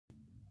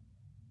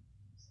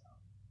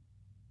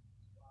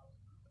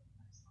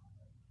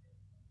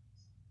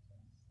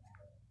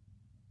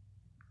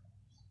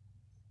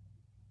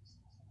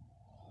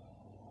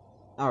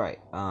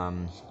Alright,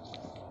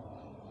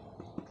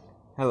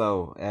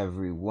 hello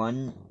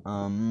everyone.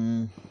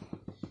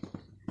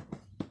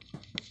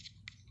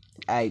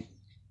 I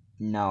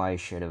know I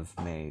should have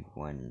made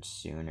one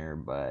sooner,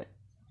 but,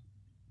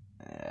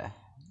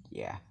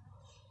 yeah.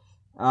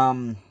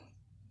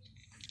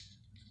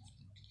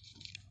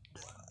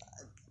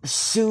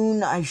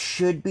 Soon I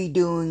should be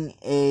doing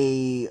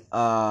a,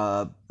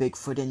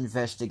 Bigfoot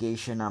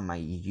investigation on my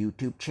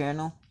YouTube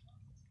channel.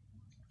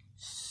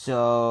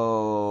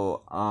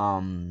 So,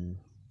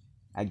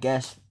 I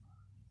guess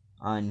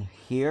on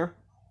here,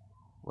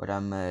 what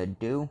I'm gonna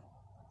do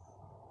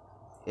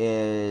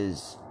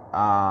is,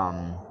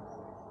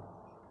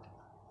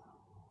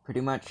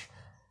 pretty much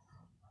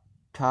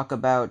talk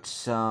about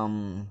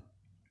some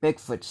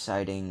Bigfoot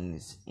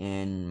sightings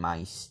in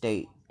my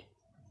state.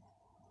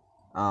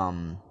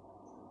 Some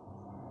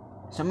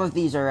of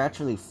these are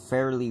actually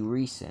fairly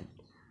recent,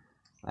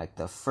 like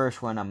the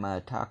first one I'm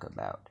gonna talk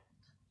about.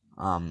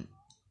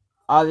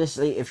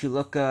 Obviously, if you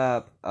look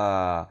up,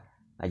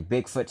 like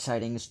Bigfoot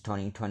sightings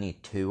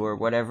 2022 or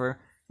whatever,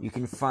 you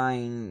can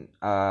find,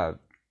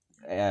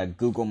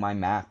 Google My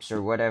Maps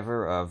or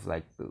whatever of,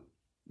 like,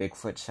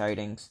 Bigfoot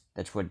sightings.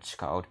 That's what it's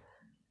called.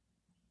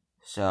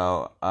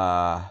 So,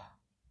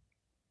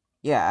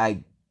 yeah,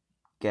 I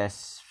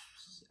guess,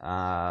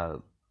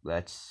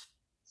 let's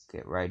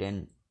get right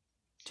into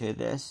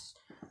this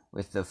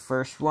with the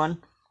first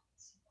one.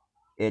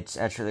 It's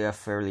actually a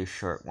fairly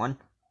short one.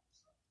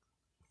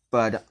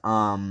 But,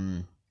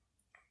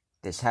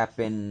 this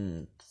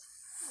happened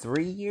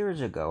 3 years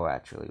ago,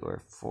 actually,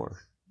 or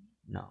 4.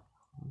 No.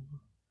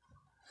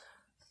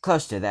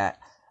 Close to that.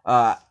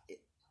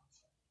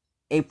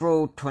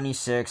 April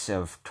 26th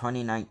of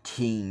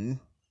 2019,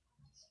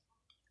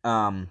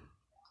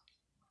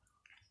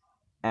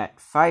 at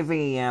 5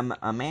 a.m.,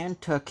 a man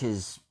took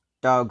his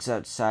dogs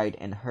outside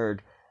and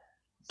heard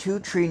 2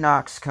 tree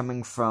knocks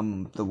coming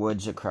from the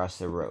woods across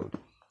the road.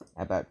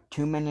 About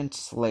 2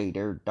 minutes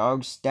later,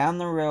 dogs down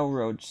the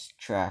railroad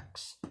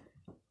tracks,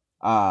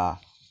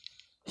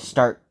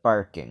 start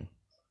barking.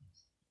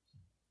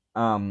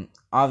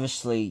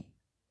 Obviously,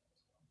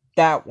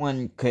 that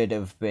one could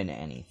have been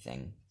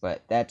anything,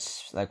 but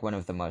that's, like, one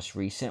of the most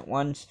recent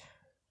ones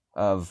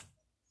of,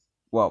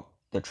 well,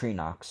 the tree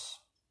knocks.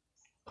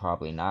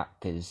 Probably not,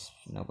 because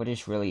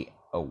nobody's really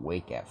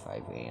awake at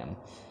 5 a.m.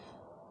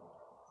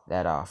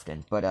 that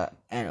often. But,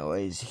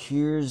 anyways,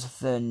 here's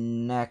the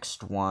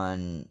next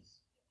one.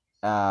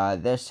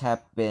 This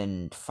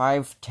happened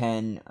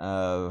 5/10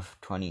 of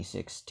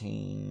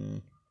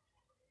 2016.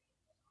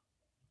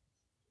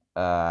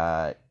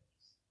 My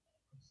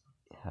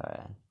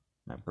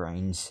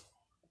brains.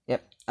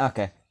 Yep,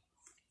 okay.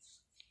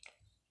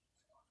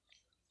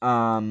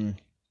 At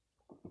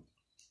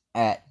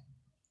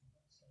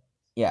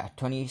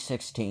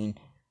 2016,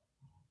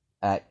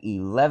 at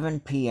 11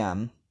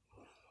 p.m.,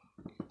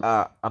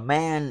 a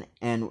man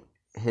and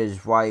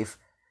his wife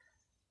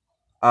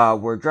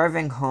were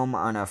driving home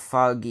on a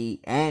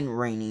foggy and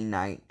rainy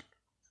night,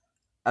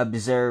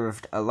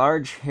 observed a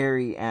large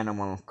hairy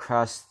animal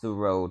cross the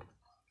road,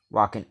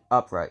 walking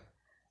upright.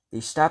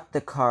 They stopped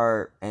the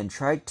car and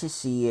tried to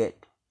see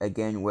it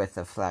again with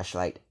a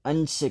flashlight,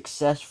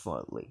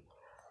 unsuccessfully.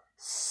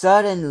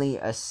 Suddenly,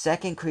 a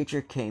second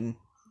creature came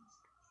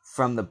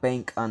from the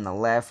bank on the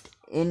left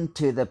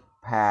into the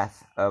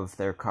path of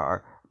their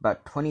car,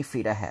 about 20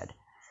 feet ahead.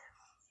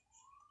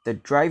 The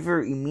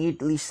driver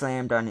immediately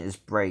slammed on his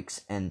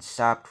brakes and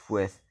stopped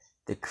with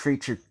the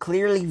creature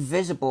clearly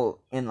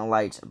visible in the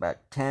lights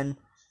about 10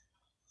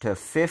 to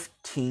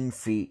 15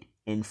 feet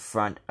in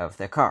front of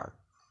the car.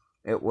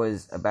 It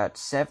was about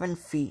 7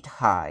 feet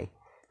high,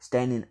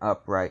 standing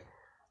upright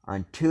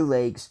on 2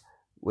 legs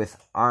with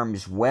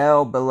arms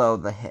well below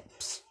the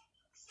hips.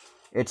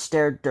 It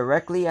stared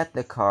directly at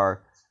the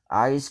car,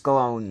 eyes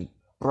glowing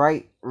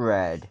bright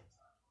red.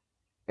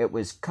 It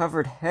was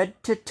covered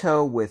head to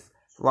toe with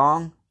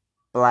long,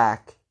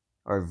 black,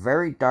 or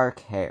very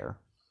dark hair.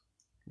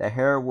 The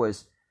hair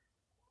was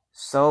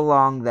so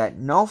long that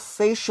no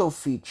facial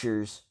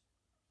features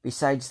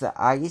besides the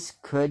eyes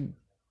could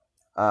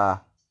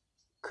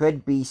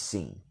be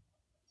seen.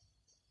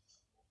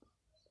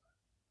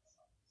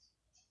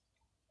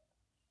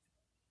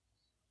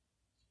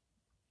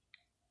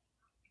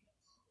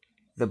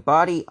 The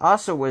body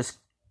also was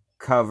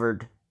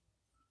covered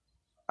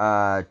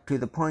to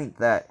the point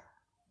that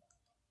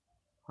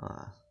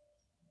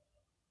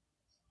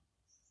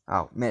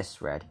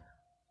misread.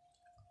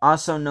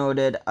 Also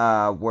noted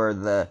were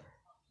the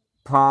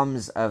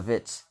palms of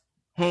its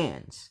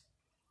hands,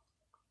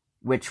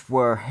 which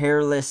were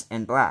hairless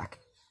and black.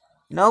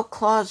 No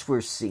claws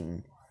were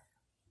seen.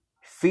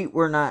 Feet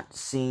were not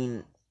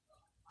seen,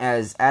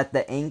 as at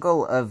the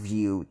angle of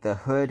view, the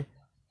hood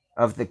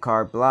of the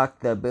car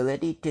blocked the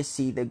ability to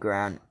see the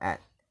ground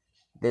at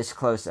this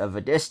close of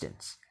a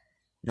distance.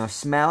 No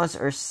smells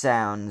or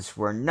sounds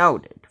were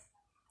noted.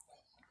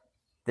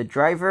 The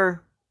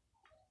driver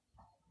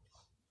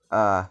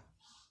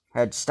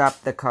had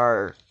stopped the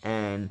car,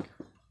 and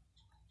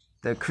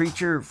the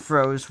creature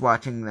froze,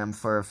 watching them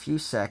for a few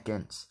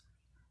seconds.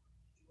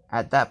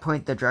 At that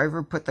point, the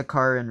driver put the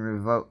car in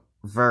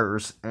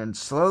reverse and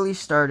slowly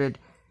started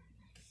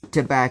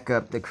to back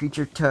up. The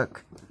creature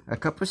took a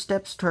couple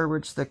steps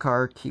towards the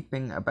car,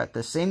 keeping about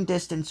the same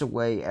distance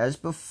away as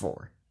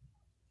before.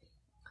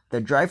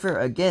 The driver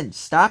again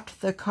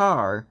stopped the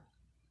car,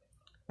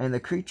 and the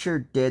creature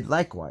did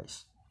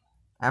likewise.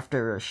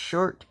 After a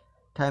short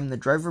time, the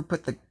driver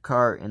put the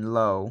car in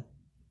low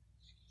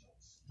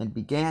and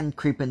began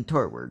creeping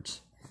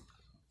towards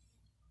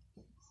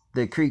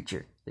the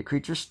creature. The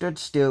creature stood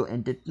still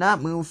and did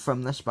not move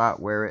from the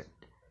spot where it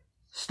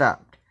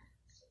stopped.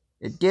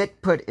 It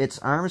did put its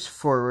arms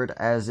forward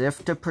as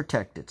if to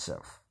protect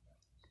itself.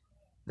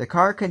 The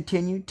car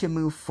continued to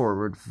move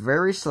forward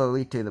very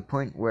slowly to the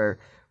point where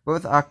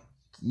both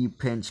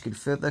occupants could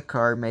feel the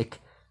car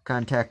make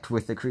contact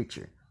with the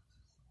creature.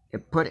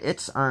 It put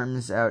its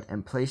arms out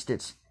and placed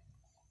its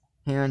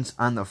hands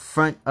on the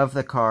front of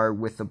the car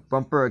with the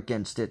bumper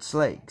against its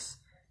legs.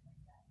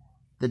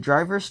 The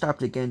driver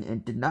stopped again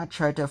and did not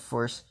try to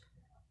force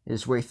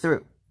his way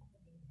through.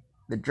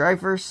 The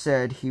driver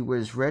said he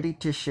was ready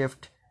to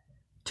shift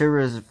to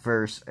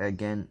reverse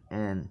again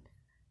and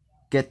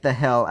get the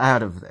hell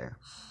out of there.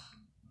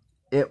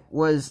 It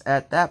was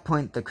at that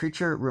point the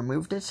creature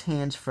removed its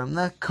hands from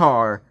the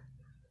car,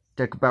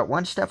 took about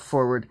one step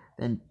forward,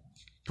 then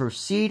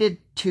proceeded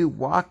to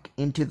walk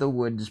into the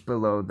woods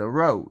below the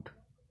road.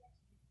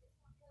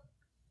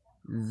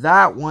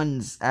 That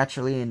one's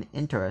actually an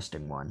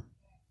interesting one.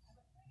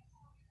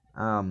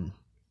 I'm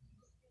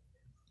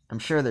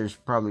sure there's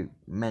probably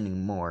many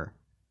more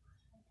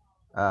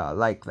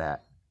like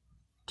that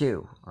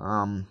too.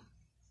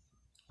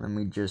 Let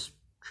me just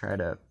try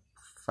to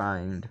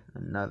find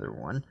another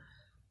one.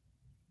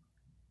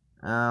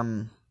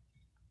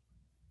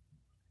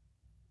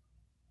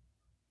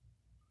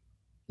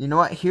 You know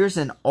what? Here's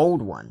an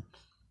old one.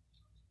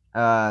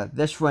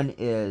 This one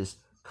is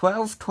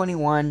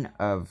 12/21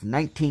 of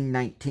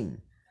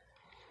 1919.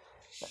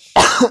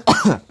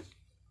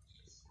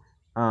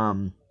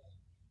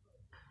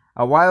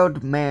 A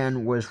wild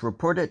man was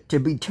reported to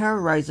be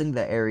terrorizing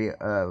the area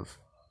of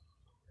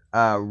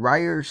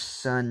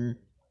Ryerson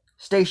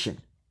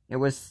Station. It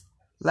was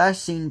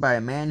last seen by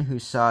a man who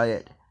saw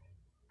it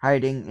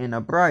hiding in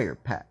a briar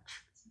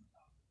patch.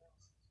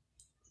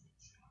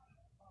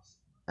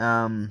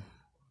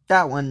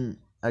 That one,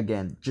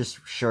 again,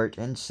 just short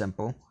and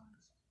simple.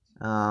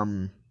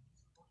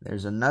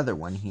 There's another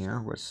one here.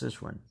 What's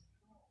this one?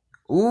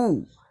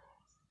 Ooh!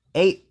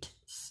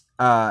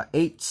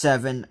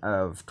 8/7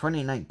 of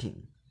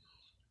 2019.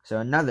 So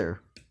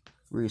another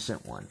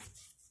recent one.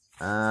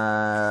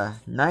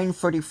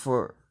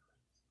 9:44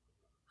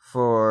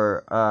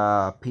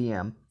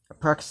 p.m.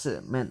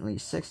 Approximately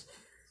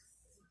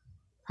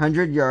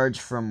 600 yards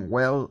from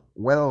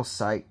well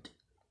site,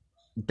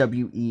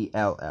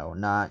 WELL,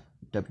 not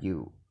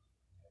W.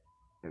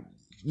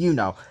 You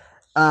know.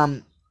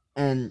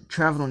 And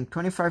traveling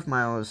 25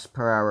 miles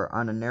per hour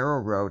on a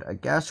narrow road, a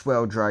gas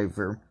well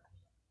driver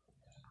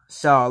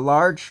saw a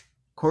large,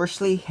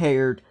 coarsely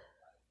haired,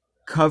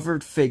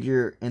 covered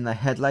figure in the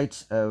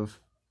headlights of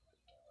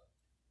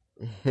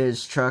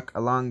his truck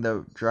along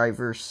the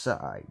driver's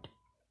side.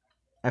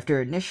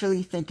 After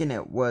initially thinking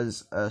it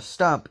was a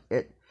stump,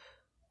 it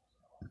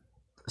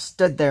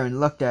stood there and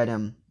looked at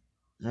him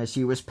as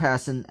he was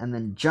passing, and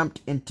then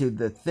jumped into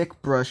the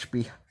thick brush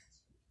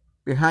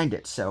behind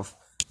itself,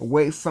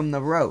 away from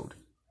the road.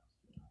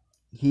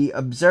 He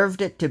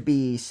observed it to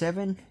be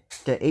 7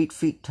 to 8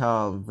 feet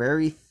tall,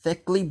 very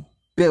thickly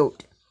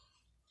built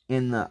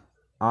in the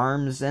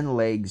arms and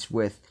legs,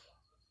 with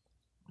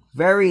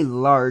very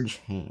large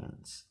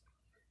hands.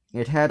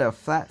 It had a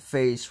flat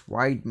face,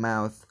 wide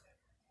mouth,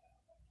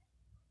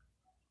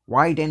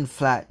 wide and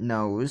flat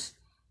nose.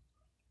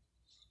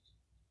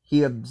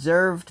 He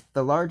observed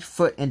the large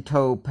foot and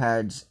toe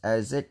pads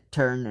as it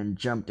turned and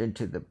jumped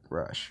into the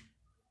brush.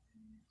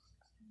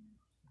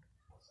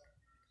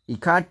 He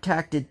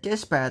contacted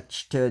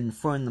dispatch to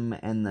inform them,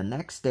 and the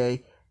next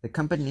day, the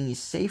company's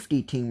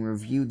safety team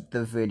reviewed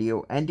the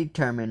video and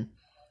determined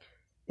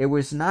it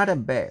was not a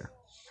bear.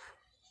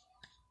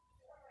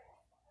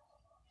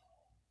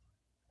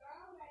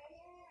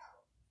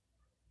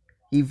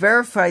 He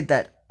verified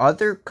that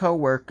other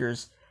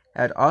co-workers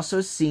had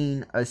also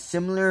seen a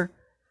similar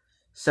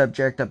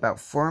subject about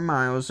 4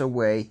 miles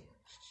away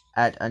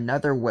at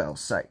another well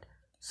site.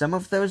 Some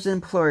of those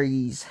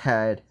employees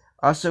had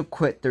also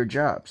quit their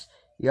jobs.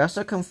 He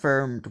also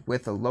confirmed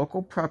with a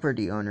local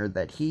property owner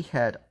that he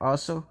had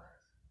also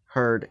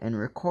heard and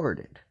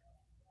recorded.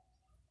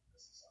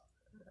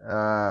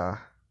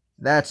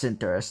 That's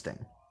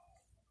interesting.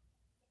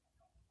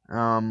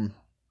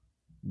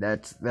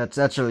 That's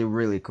actually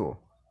really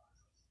cool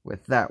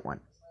with that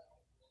one.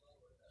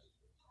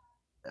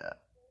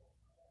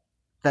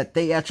 That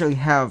they actually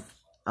have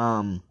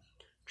not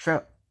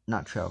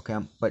trail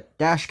cam, but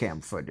dash cam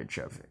footage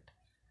of it.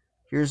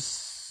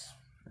 Here's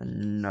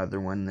another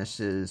one. This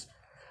is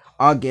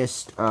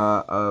August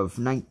of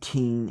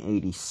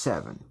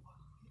 1987.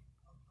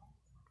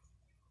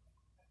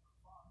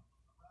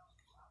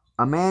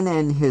 A man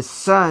and his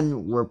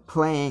son were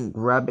playing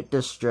rabbit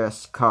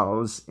distress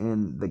calls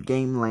in the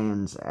game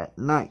lands at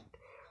night.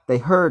 They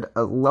heard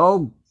a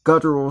low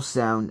guttural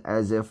sound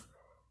as if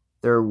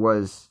there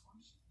was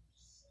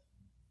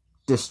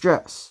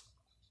distress.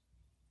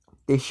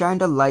 They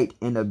shined a light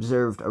and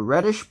observed a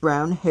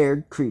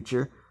reddish-brown-haired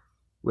creature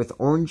with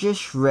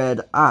orangish-red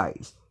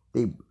eyes.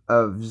 They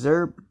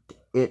observed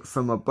it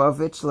from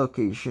above its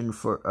location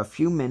for a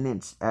few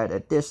minutes at a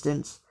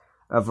distance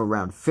of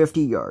around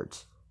 50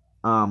 yards.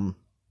 Now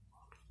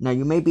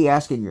you may be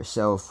asking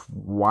yourself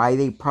why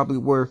they probably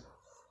were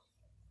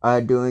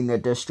doing a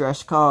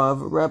distress call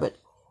of a rabbit.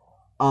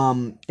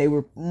 They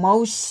were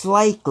most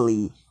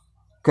likely,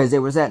 because it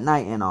was at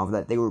night and all of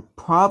that, they were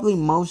probably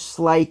most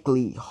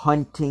likely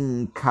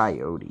hunting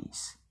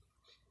coyotes.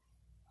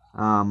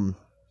 Yeah,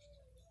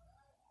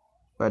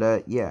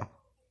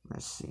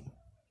 let's see.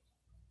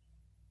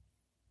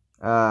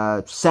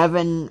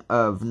 7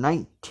 of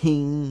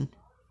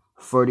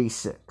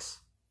 1946.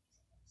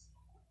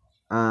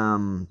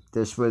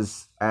 This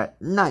was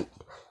at night.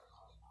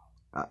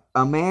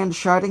 A man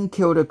shot and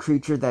killed a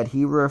creature that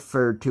he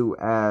referred to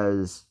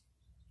as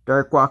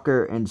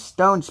Darkwalker and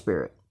Stone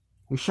Spirit.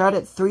 He shot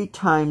it 3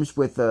 times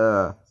with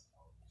a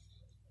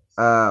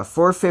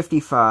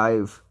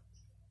 .455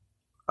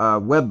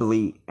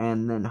 Webley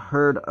and then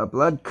heard a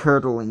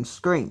blood-curdling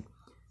scream.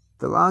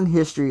 The long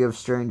history of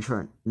strange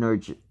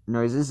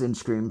noises and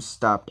screams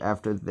stopped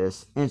after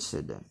this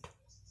incident.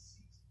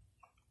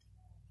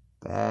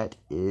 That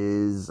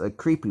is a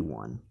creepy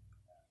one.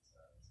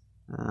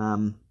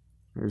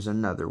 Here's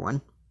another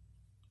one.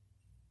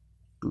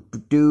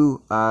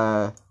 2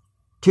 of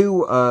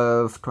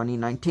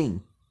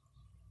 2019.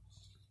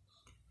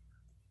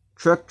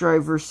 Truck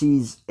driver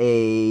sees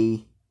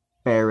a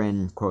bear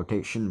in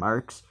quotation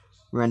marks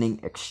running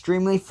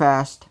extremely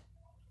fast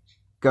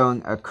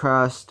going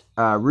across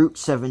Route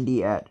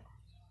 70 at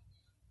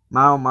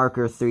mile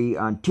marker 3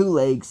 on 2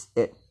 legs.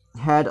 It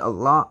had a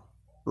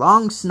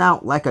long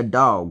snout like a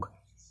dog.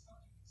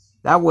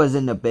 That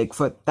wasn't a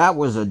Bigfoot. That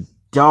was a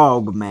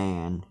dog,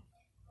 man.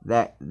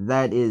 That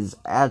is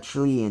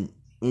actually an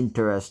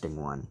interesting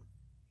one.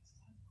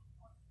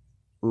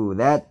 Ooh,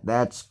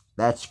 that's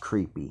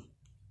creepy.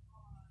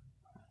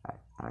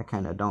 I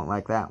kind of don't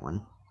like that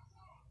one.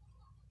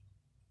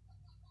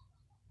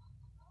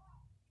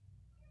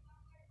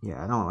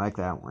 Yeah, I don't like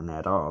that one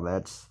at all.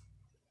 That's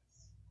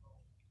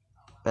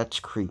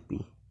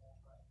creepy.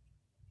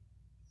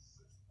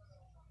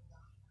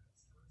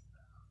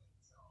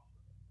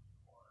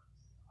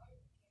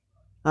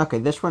 Okay,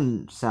 this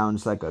one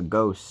sounds like a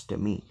ghost to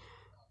me.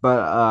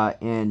 But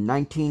in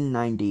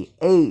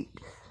 1998,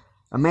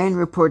 a man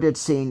reported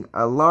seeing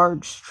a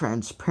large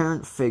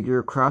transparent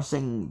figure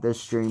crossing the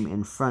stream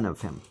in front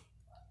of him.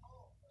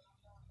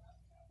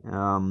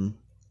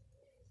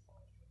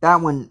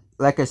 That one,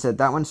 like I said,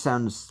 that one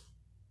sounds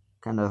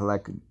kind of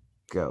like a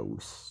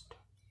ghost.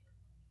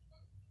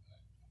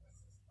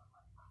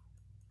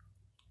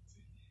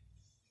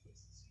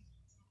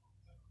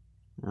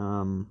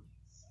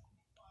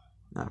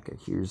 Okay,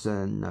 here's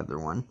another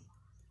one.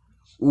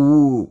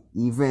 Ooh,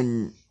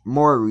 even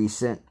more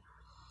recent.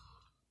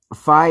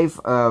 5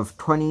 of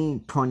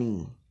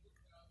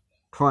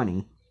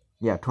 2020.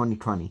 Yeah,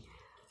 2020.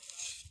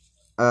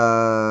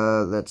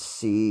 Let's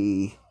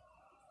see.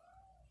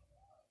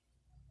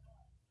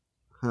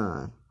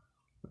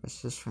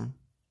 What's this one?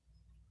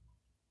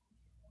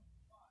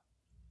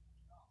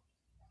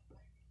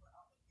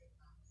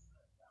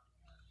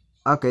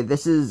 Okay,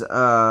 this is,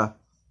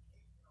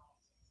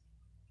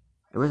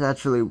 it was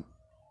actually,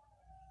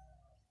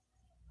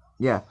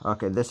 yeah,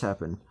 okay, this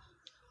happened.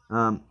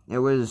 It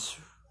was,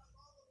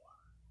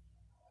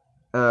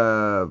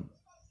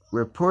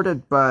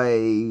 reported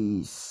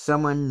by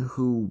someone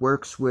who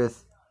works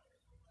with,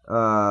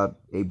 a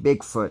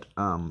Bigfoot,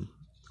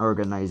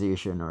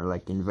 organization or,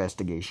 like,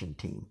 investigation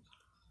team.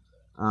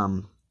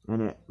 And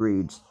it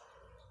reads,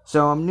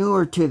 "So I'm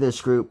newer to this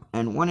group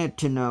and wanted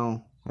to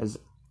know, has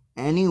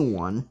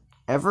anyone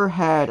ever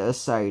had a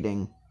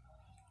sighting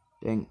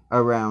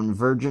around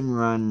Virgin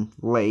Run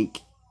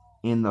Lake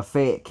in the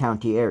Fayette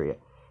County area?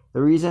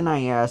 The reason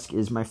I ask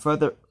is my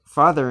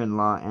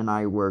father-in-law and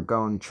I were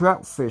going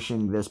trout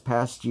fishing this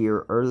past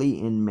year early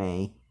in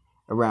May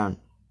around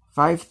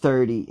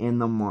 5:30 in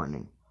the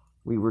morning.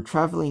 We were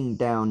traveling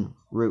down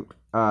Route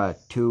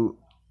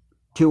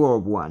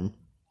 201.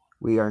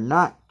 We are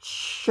not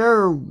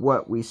sure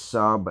what we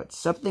saw, but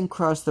something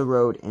crossed the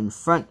road in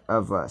front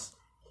of us.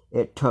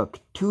 It took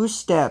 2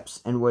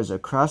 steps and was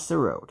across the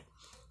road.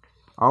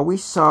 All we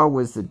saw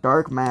was the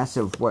dark mass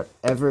of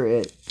whatever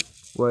it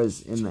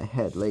was in the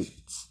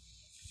headlights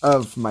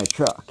of my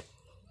truck.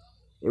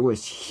 It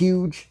was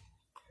huge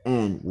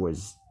and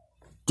was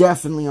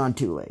definitely on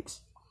 2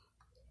 legs.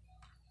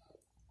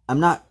 I'm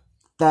not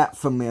that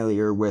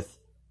familiar with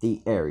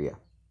the area.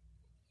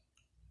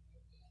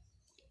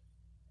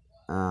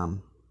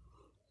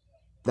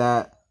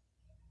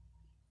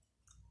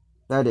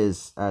 That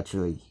is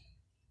actually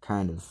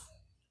kind of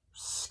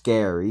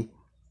scary,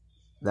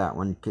 that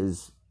one,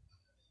 because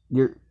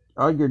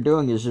all you're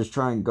doing is just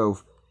trying to go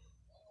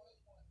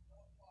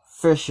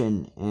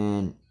fishing,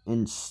 and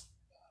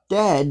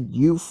instead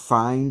you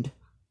find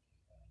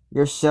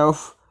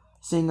yourself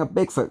seeing a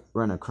Bigfoot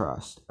run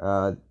across.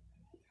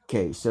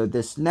 Okay, so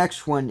this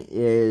next one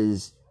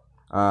is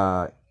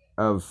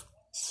of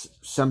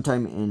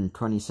sometime in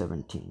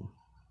 2017.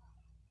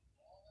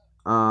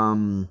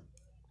 And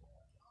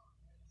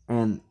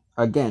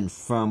again,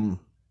 from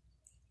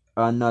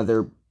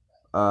another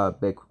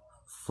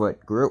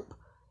Bigfoot group.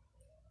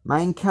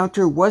 My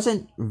encounter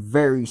wasn't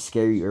very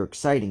scary or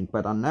exciting,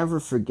 but I'll never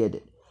forget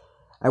it.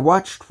 I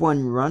watched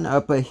one run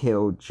up a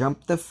hill,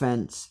 jump the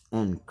fence,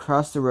 and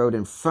cross the road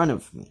in front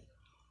of me.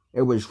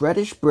 It was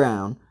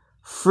reddish-brown,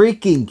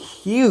 freaking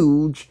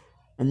huge,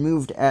 and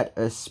moved at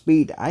a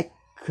speed I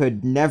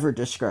could never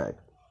describe.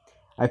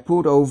 I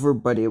pulled over,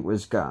 but it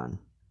was gone.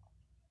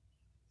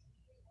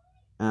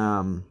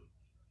 That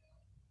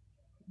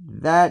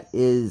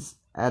is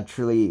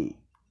actually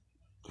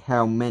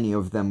how many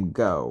of them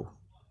go.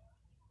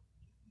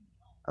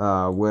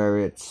 Where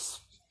it's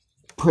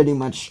pretty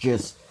much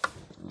just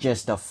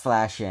a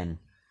flash and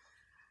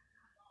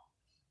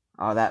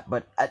all that.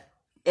 But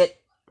it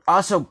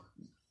also,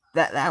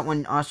 that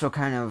one also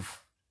kind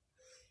of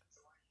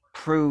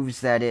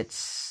proves that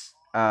it's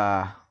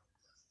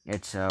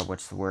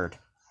what's the word?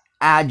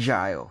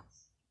 Agile.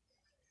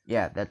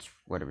 Yeah, that's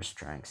what I was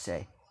trying to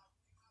say.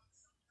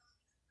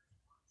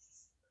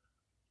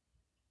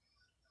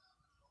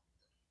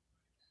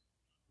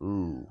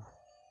 Ooh.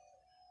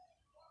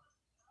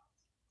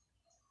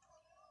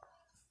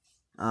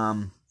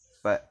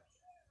 But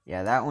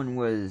yeah, that one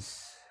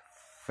was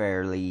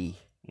fairly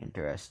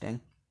interesting.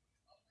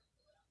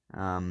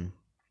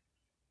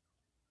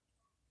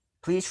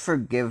 Please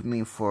forgive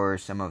me for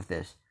some of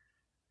this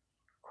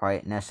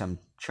quietness. I'm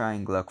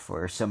trying to look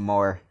for some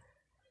more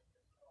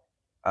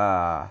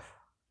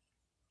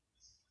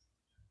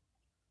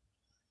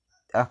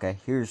okay,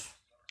 here's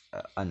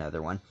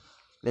another one.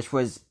 This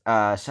was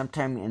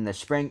sometime in the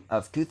spring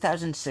of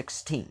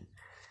 2016.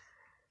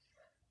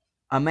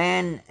 A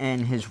man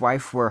and his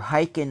wife were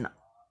hiking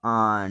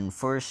on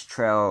Forest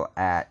Trail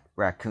at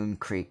Raccoon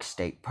Creek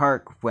State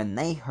Park when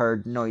they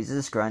heard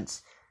noises,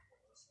 grunts,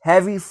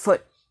 heavy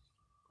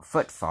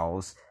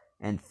footfalls,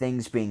 and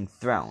things being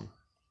thrown.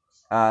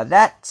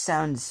 That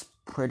sounds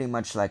pretty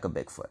much like a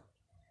Bigfoot.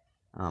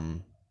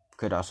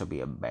 Could also be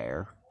a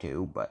bear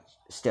too, but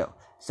still,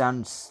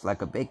 sounds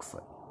like a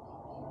Bigfoot.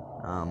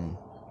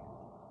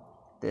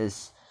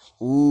 This,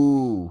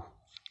 ooh,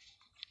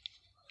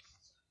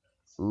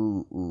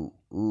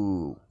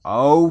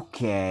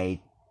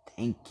 okay,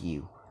 thank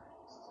you.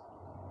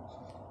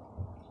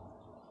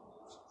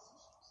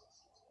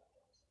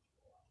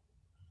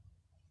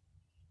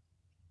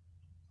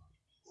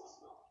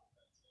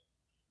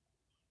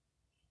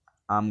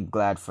 I'm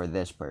glad for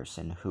this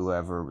person,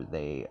 whoever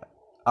they...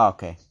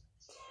 Okay.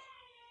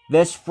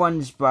 This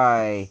one's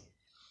by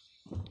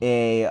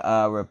a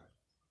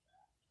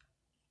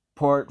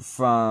report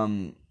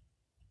from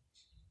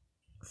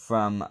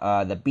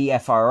the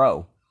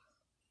BFRO,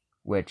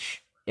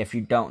 which, if you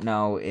don't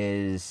know,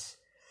 is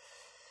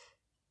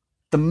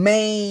the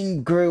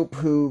main group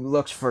who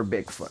looks for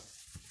Bigfoot,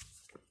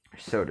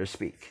 so to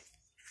speak.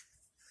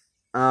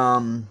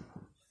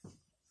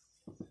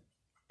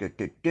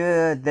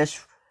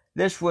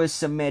 This was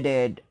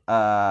submitted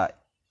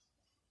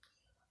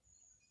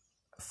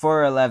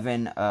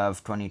 4/11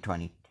 of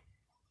 2020.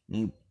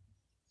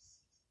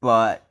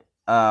 But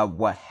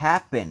what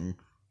happened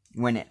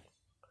when it,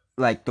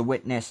 like, the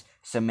witness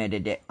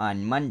submitted it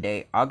on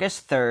Monday,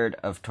 August 3rd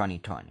of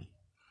 2020.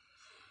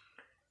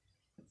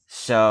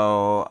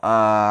 So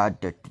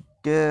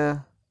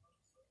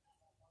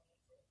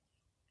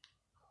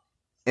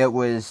it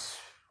was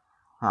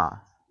yeah.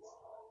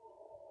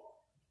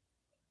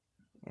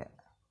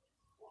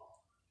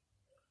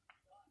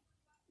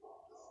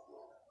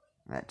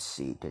 Let's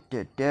see.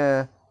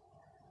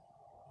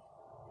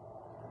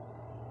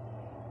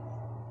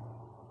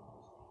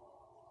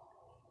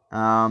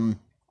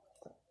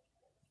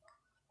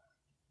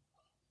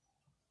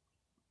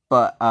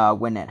 But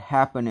when it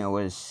happened, it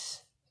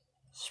was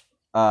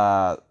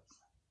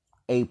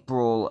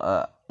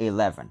April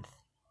 11th.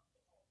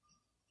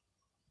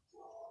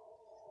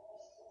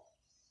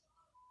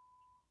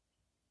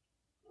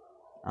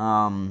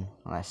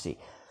 Let's see.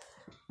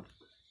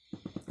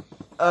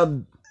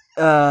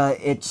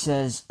 It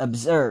says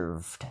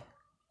observed.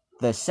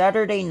 The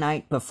Saturday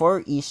night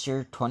before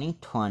Easter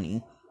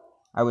 2020,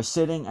 I was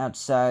sitting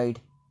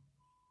outside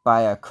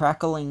by a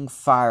crackling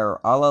fire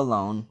all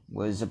alone. It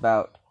was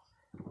about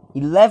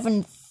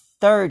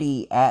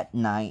 11:30 at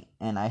night,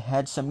 and I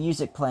had some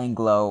music playing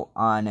low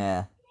on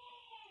a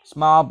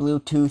small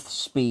Bluetooth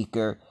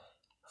speaker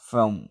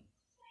from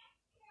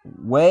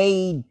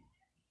way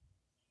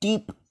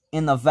deep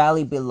in the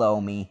valley below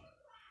me.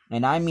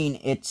 And I mean,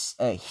 it's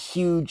a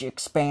huge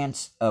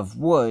expanse of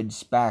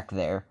woods back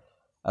there.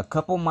 A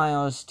couple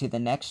miles to the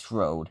next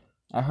road,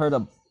 I heard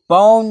a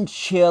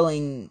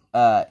bone-chilling,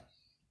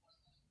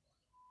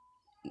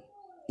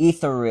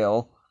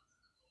 ethereal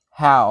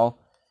howl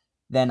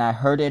Then I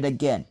heard it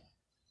again.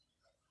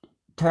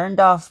 Turned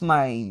off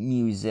my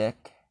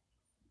music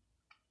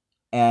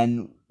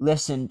and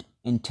listened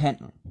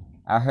intently.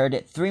 I heard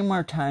it 3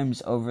 more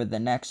times over the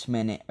next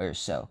minute or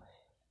so.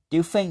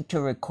 Too faint to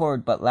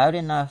record, but loud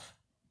enough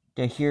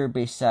to hear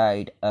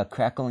beside a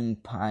crackling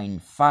pine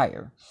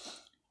fire.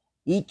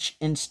 Each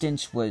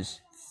instance was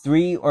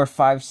 3 or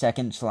 5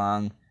 seconds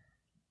long.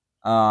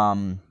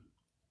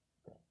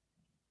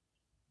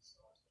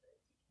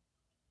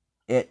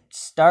 It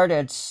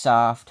started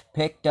soft,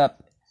 picked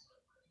up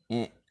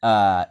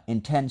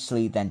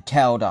intensely, then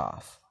tailed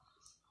off.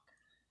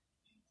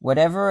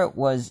 Whatever it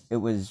was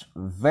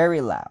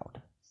very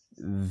loud,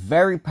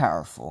 very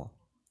powerful,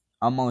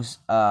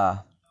 almost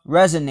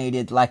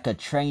resonated like a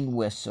train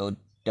whistle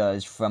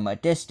does from a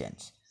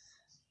distance.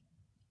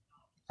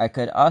 I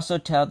could also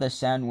tell the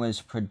sound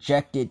was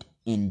projected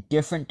in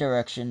different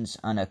directions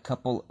on a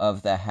couple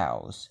of the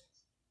howls.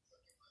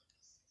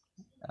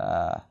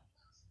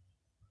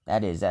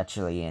 That is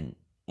actually an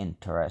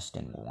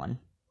interesting one.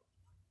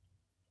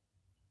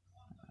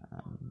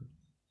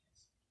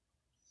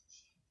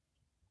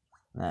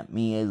 Let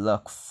me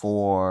look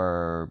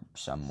for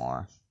some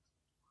more.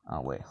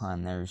 Oh, wait, hold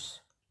on. There's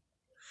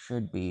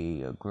should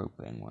be a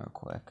grouping real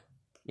quick.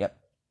 Yep.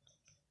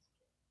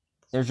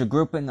 There's a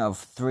grouping of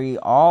 3,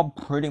 all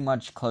pretty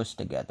much close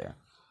together.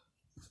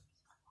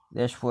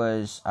 This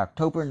was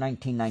October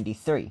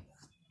 1993.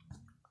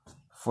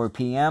 4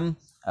 p.m.,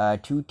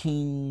 2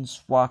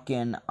 teens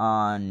walking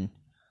on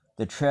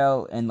the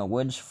trail in the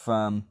woods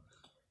from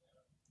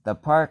the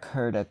park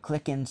heard a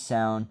clicking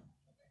sound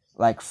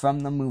like from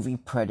the movie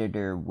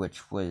Predator,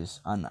 which was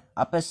on the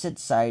opposite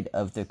side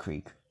of the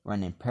creek,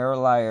 running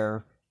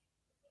parallel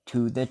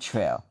to the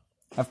trail.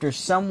 After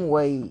some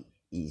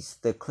ways,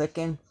 the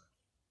clicking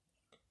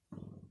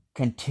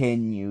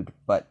continued,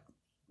 but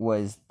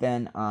was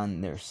then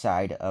on their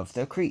side of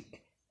the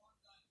creek.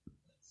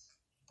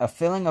 A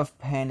feeling of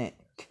panic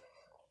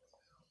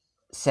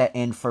set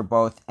in for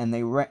both, and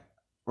they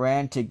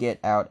ran to get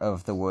out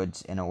of the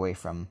woods and away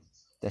from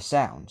the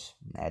sounds.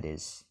 That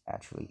is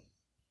actually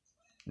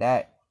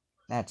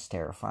that's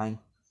terrifying.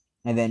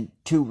 And then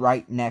 2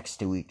 right next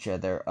to each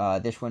other.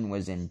 This one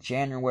was in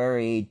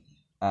January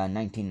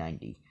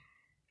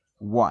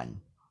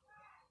 1991.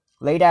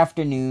 Late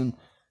afternoon,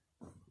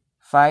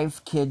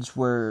 5 kids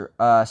were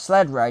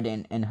sled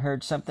riding and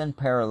heard something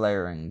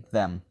paralleling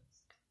them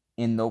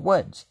in the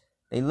woods.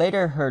 They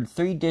later heard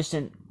 3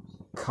 distant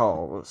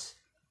calls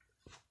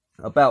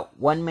about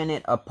 1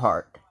 minute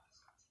apart.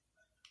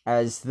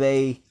 As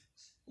they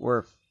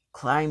were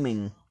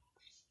climbing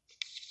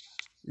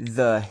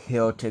the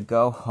hill to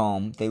go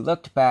home, they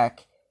looked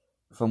back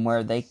from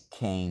where they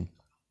came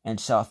and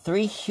saw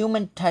 3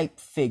 human-type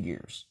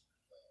figures.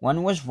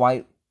 One was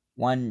white,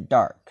 one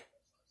dark.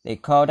 They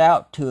called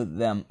out to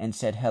them and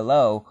said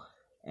hello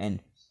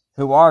and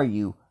who are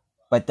you?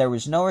 But there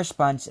was no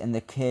response, and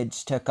the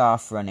kids took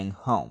off running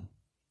home.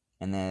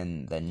 And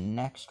then the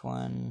next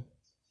one,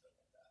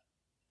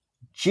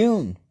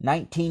 June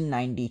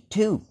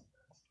 1992.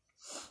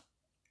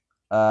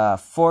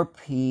 4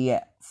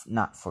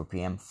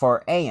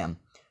 a.m.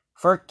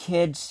 4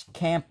 kids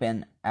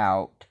camping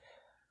out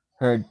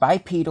heard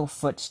bipedal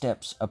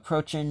footsteps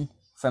approaching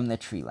from the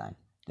tree line.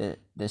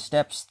 The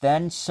steps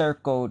then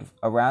circled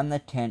around the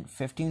tent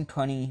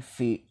 15-20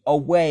 feet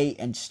away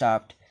and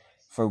stopped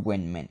for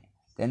 1 minute.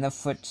 Then the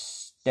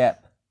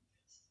footstep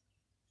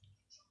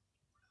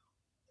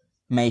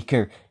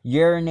maker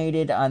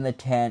urinated on the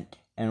tent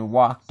and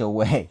walked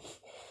away.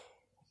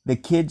 The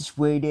kids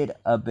waited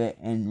a bit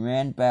and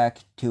ran back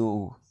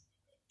to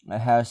a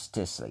house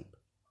to sleep.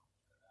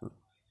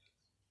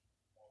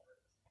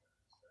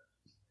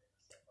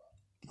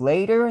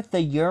 Later,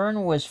 the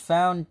urine was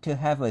found to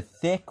have a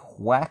thick,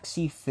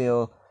 waxy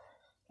feel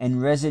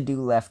and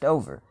residue left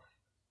over.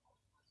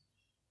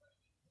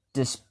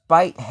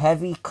 Despite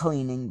heavy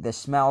cleaning, the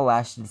smell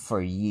lasted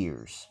for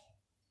years.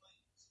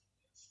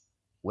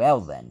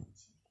 Well then,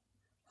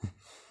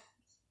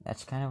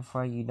 that's kind of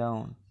why you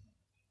don't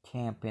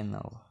camp in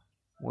the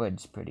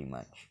woods, pretty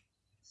much.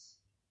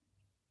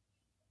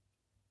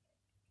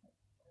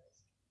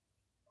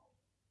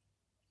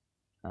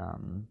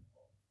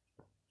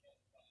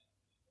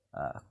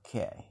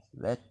 Okay,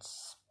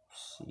 let's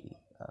see.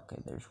 Okay,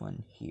 there's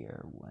one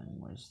here. When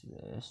was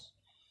this?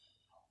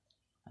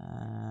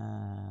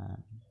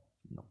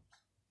 Nope.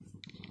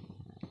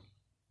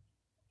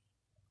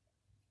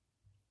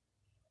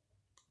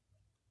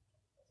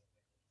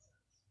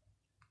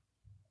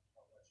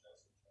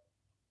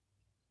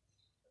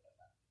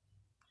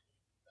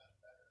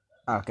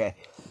 Okay,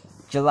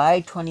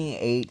 July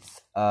 28th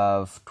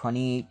of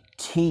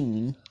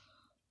 2018,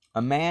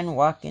 a man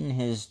walking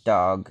his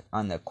dog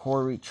on the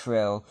quarry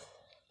trail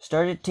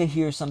started to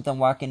hear something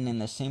walking in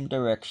the same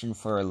direction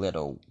for a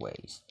little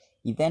ways.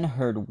 He then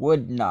heard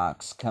wood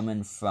knocks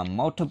coming from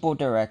multiple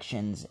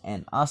directions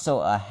and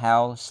also a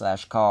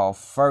howl/call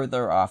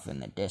further off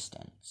in the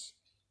distance.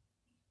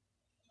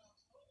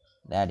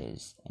 That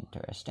is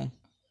interesting.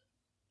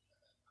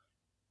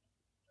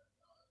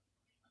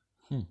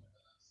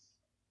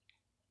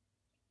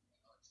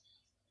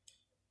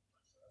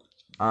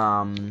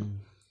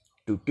 Um,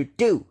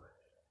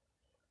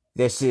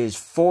 This is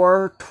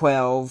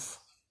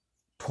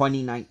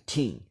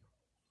 4/12/2019,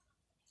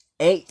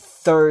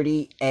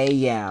 8:30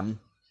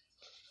 a.m.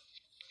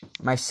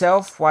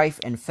 Myself, wife,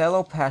 and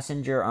fellow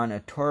passenger on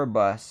a tour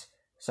bus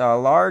saw a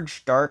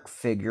large dark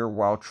figure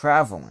while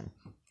traveling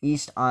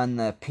east on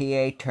the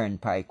PA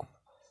Turnpike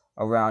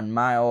around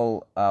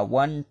mile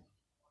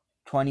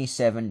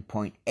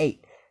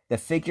 127.8. The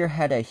figure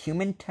had a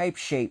human-type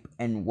shape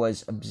and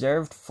was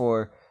observed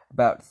for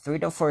about 3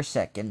 to 4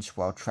 seconds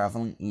while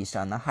traveling east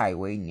on the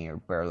highway near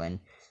Berlin,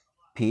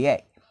 PA.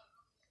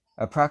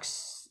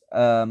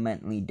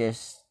 Approximately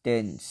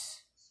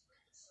distance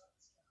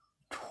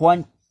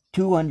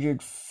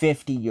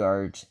 250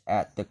 yards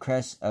at the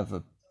crest of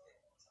a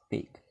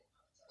peak.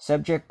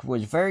 Subject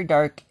was very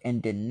dark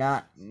and did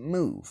not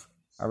move.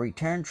 A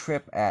return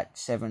trip at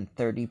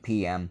 7:30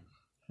 p.m.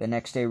 the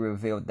next day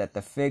revealed that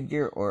the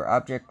figure or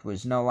object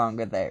was no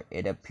longer there.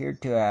 It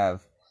appeared to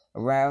have a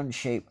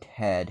round-shaped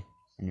head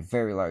and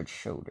very large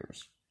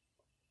shoulders.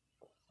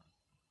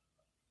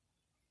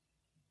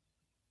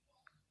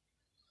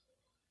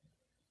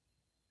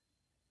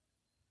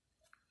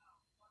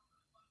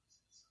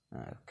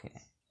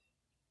 Okay.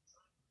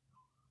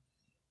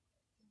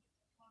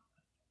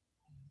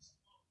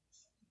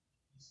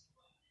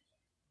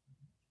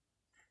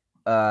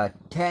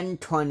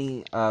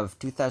 10/20 of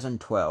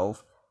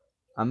 2012,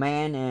 a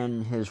man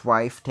and his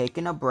wife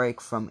taking a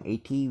break from an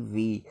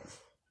ATV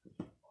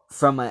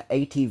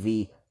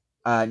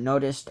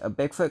noticed a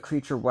Bigfoot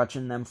creature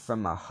watching them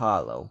from a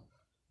hollow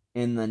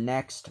in the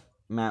next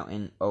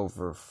mountain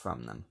over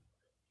from them.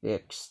 The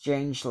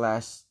exchange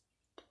lasted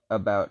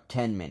about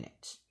 10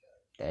 minutes.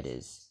 That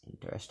is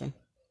interesting.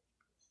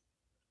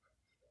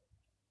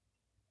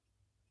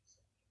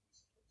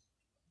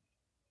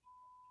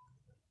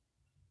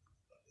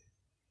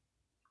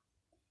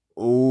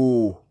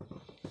 Oh,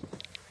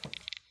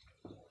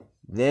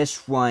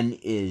 this one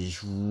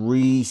is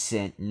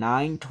recent,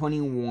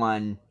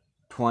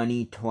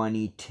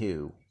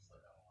 9/21/2022.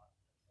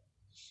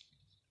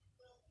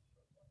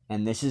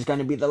 And this is going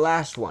to be the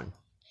last one.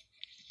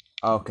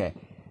 Okay.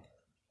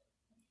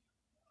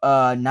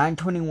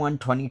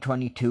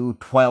 9/21/2022,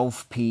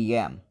 12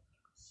 p.m.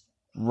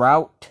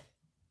 Route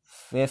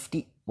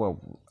 50.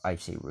 Well, I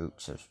say route,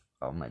 so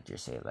I might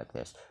just say it like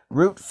this.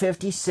 Route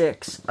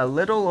 56, a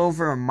little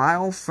over a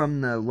mile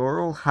from the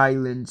Laurel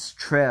Highlands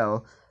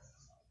Trail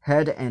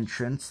head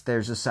entrance.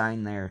 There's a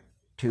sign there,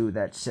 too,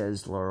 that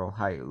says Laurel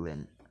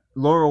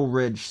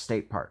Ridge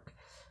State Park.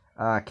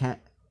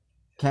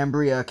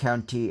 Cambria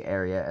County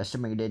area.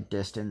 Estimated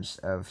distance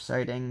of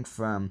sighting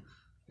from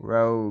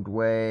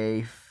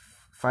roadway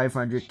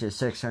 500 to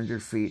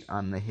 600 feet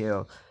on the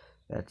hill.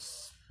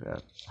 That's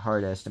a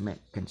hard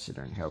estimate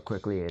considering how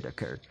quickly it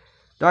occurred.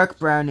 Dark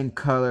brown in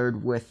color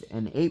with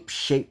an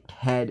ape-shaped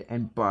head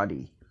and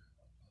body.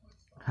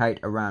 Height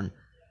around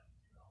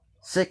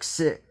 6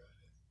 to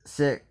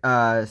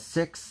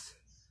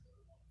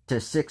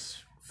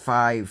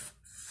 6.5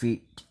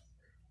 feet.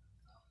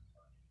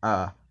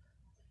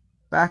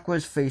 Back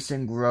was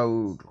facing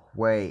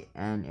roadway,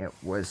 and it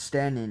was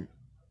standing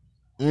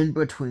in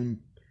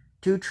between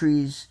two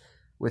trees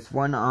with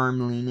one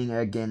arm leaning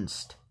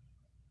against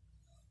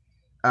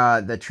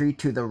the tree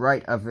to the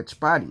right of its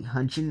body,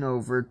 hunching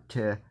over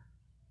to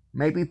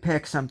maybe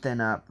pick something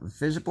up,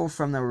 visible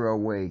from the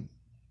roadway,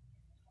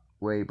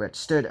 but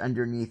stood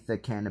underneath the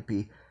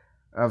canopy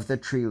of the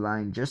tree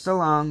line just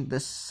along the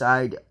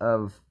side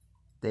of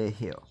the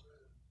hill.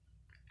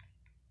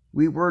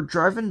 We were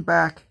driving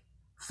back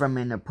from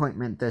an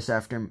appointment this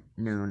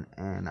afternoon,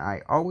 and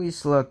I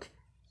always look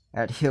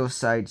at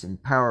hillsides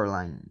and power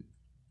line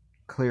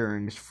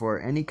clearings for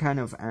any kind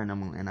of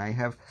animal, and I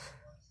have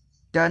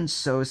done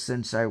so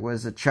since I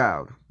was a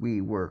child.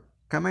 We were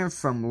coming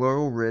from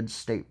Laurel Ridge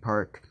State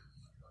Park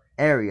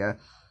area,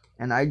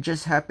 and I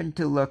just happened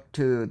to look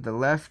to the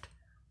left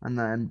on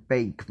the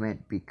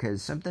embankment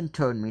because something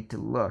told me to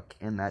look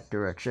in that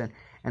direction,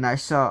 and I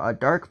saw a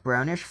dark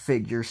brownish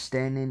figure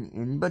standing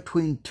in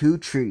between two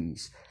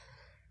trees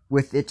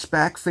with its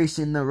back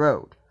facing the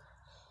road.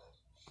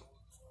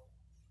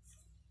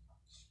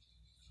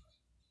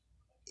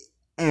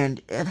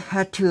 And it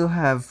had to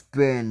have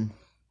been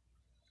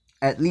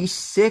at least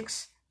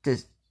 6 to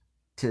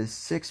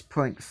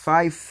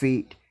 6.5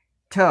 feet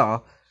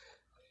tall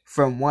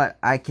from what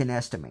I can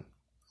estimate.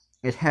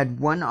 It had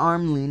one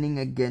arm leaning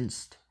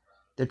against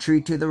the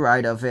tree to the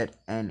right of it,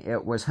 and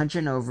it was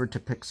hunching over to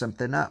pick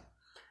something up.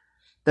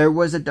 There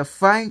was a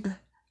defined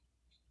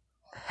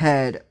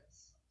head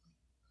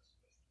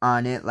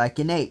on it like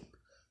an ape,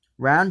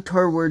 round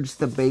towards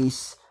the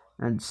base,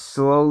 and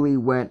slowly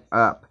went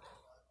up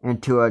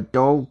into a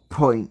dull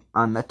point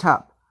on the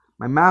top.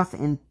 My mouth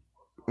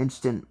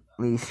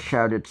instantly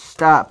shouted,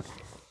 "Stop!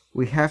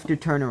 We have to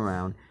turn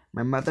around."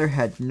 My mother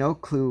had no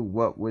clue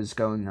what was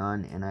going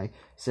on, and I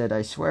said,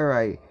 "I swear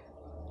I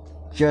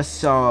just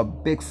saw a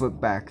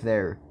Bigfoot back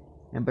there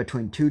in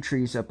between two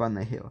trees up on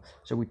the hill."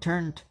 So we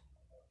turned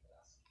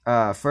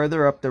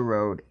further up the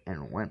road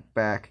and went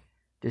back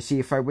to see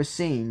if I was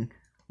seeing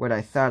what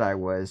I thought I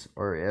was,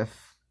 or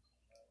if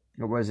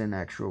it was an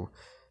actual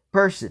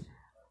person.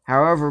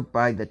 However,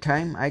 by the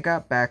time I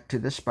got back to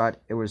the spot,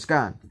 it was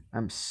gone.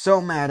 I'm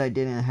so mad I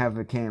didn't have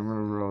a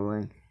camera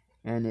rolling,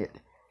 and it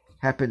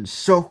happened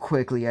so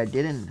quickly I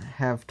didn't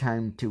have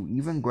time to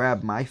even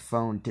grab my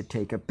phone to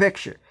take a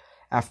picture.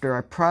 After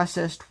I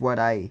processed what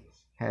I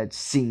had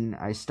seen,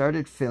 I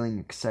started feeling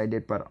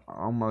excited but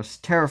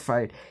almost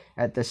terrified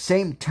at the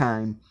same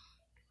time,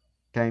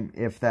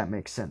 if that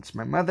makes sense.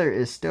 My mother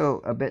is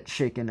still a bit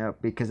shaken up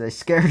because I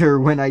scared her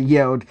when I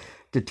yelled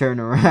to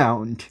turn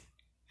around.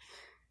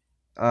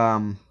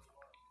 But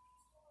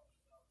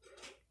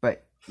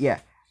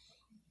yeah,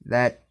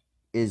 that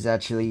is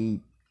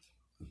actually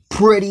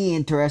pretty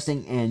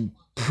interesting and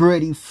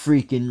pretty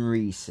freaking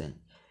recent.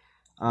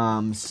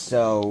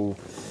 So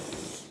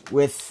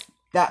with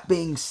that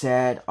being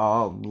said,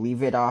 I'll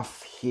leave it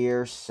off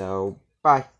here. So bye.